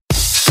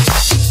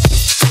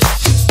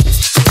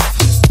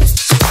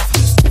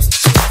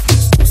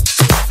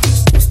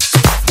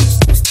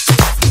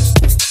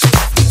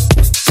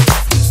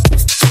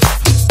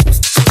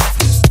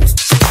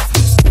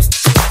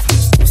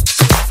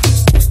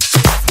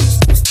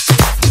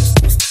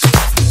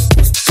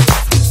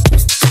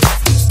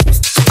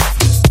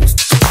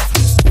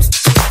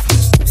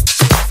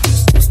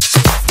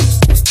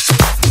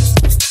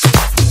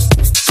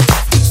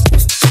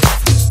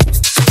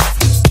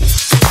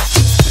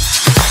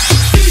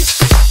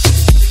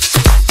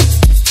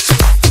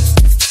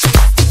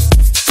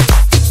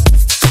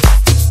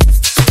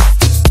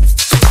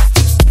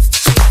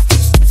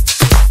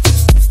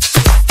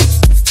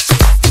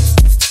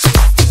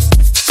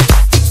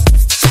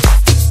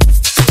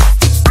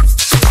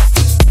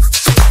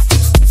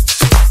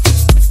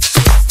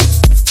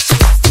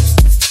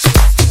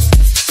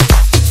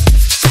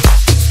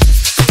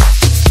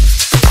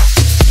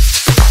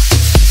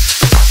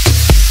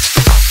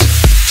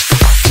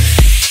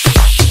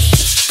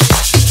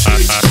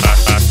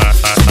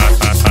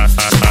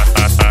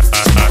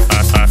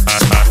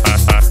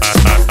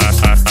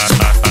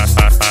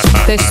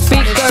The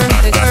speaker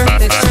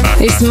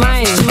is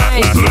mine.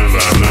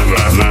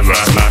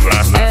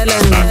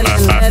 Ellen.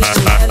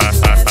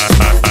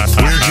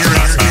 We're here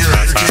in spirit.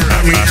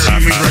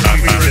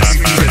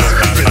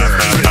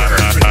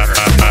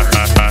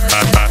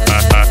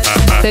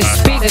 The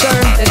speaker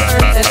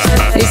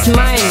is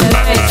mine.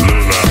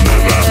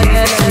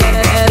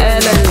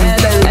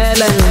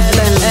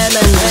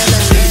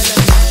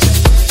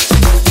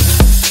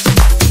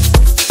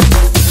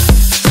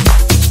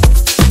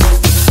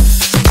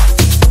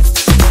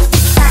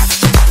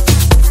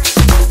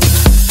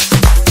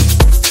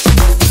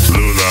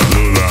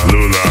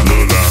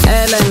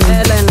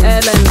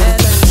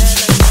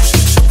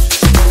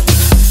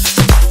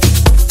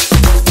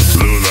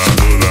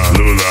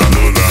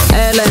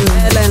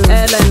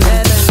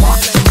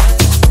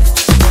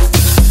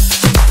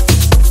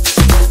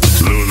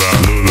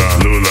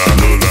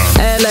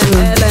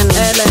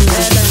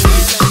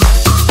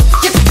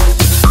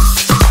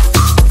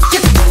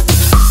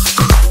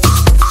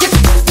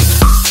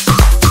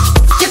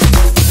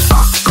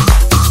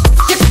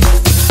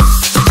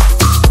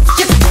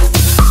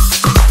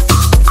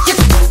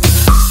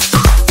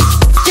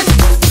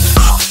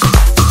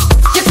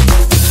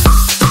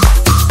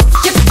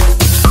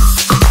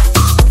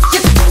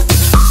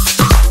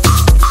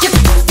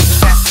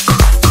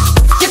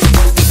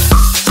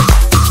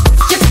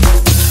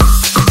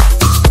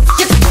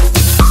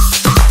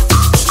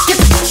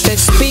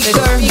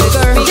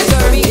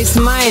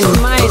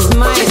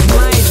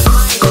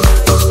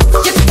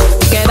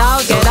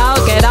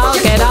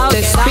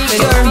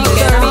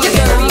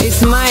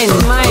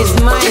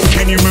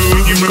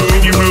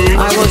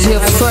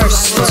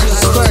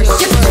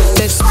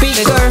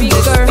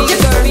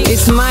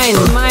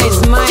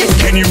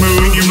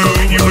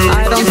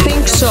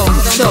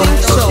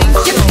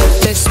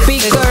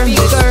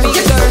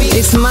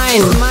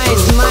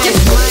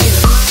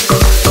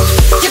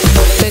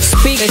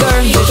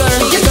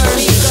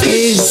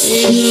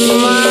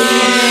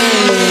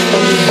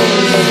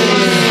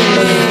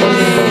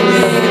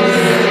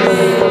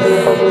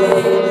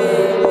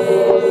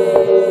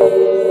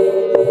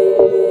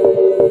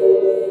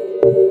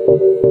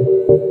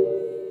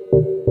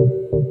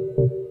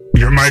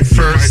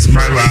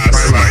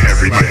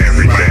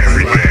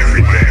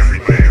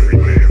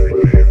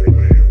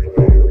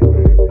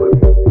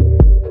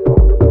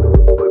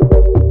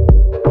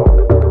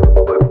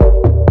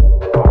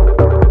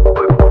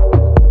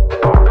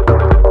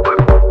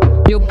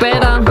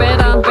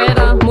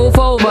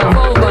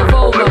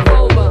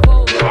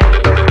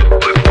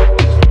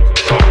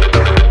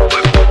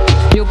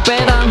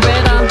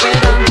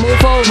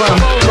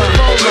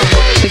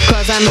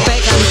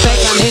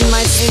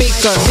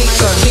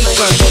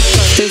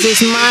 This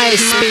is my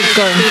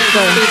speaker.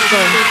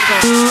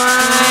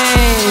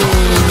 Mine.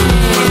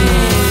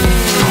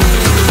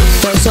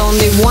 There's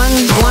only one.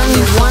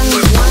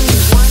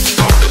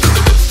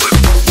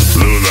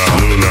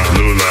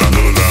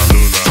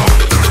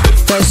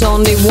 There's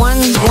only one.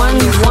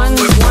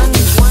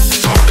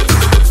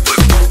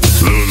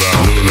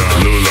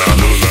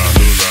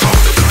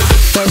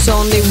 There's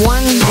only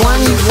one.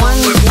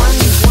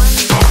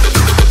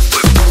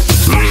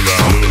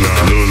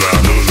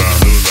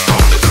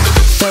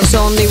 There's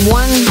only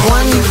one.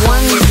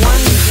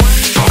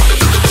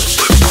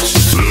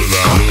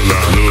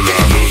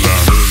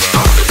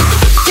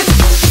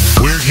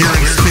 We're here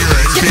in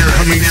spirit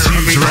coming to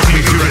you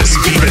directly through the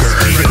speaker.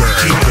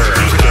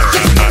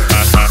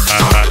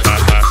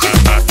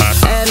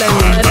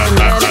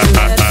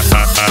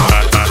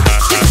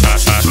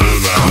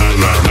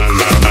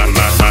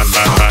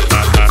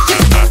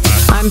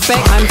 I'm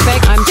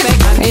back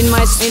in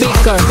my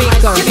speaker.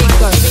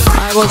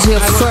 I was here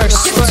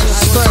first.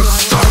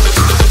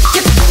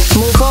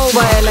 Move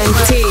over,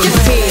 LNT.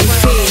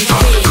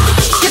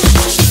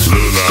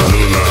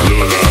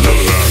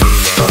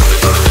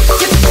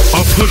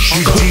 I'll push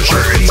you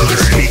deeper into the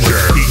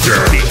speaker.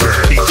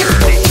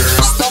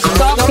 Stop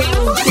talking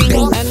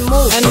and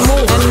move.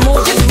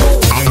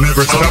 I'll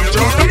never stop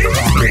talking.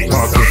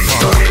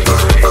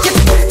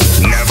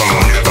 Never.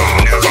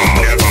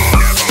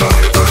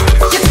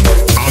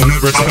 I'll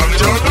never stop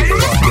talking.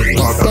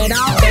 Get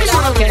out.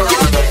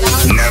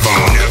 Never.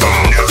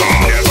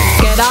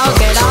 Get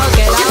out.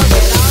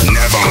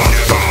 Never.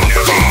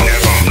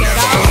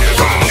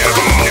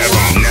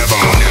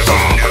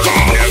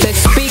 The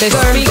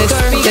speaker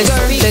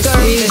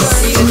is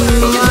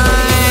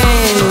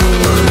mine.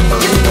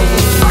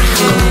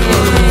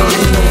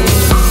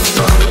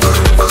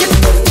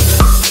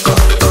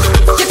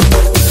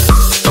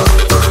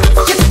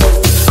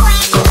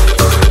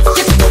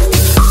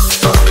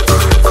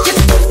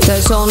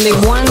 There's only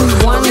one.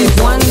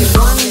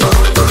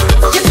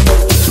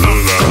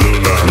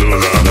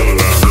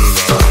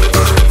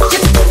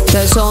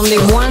 There's only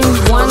one.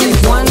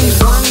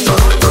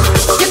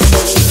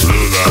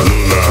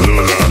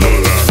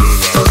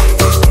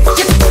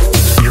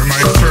 You're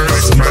my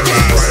first, my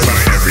last, my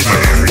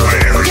everything.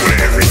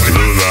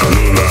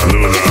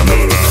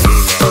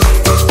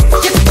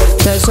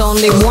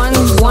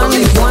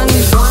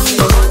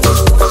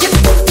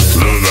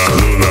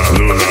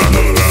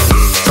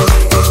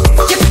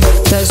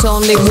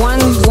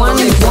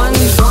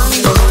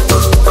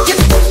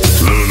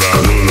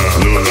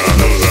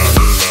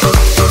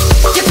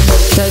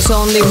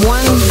 only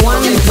one.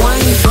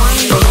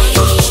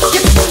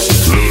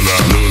 Lula,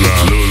 Lula,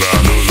 Lula,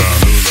 Lula.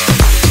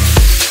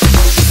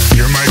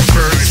 You're my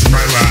first,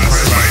 my last,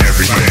 my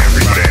everything,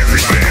 everything,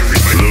 everything,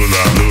 everything.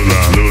 Lula, Lula,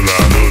 Lula,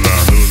 Lula,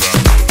 Lula.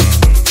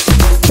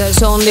 There's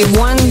only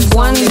one.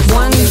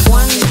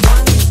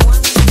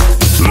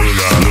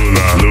 Lula,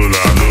 Lula,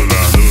 Lula,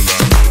 Lula, Lula.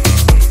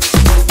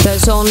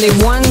 There's only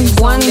one.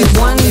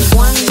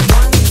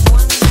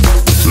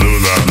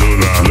 Lula,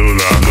 Lula,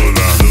 Lula,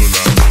 Lula,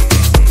 Lula.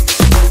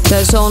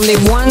 There's only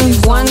one.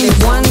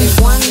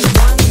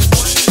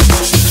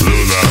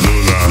 Lula,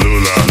 Lula,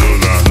 Lula,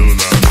 Lula,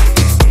 Lula.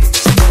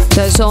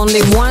 There's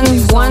only one.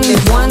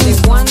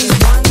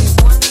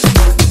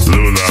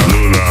 Lula,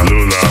 Lula,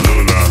 Lula,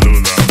 Lula,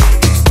 Lula.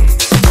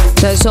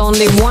 There's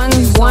only one.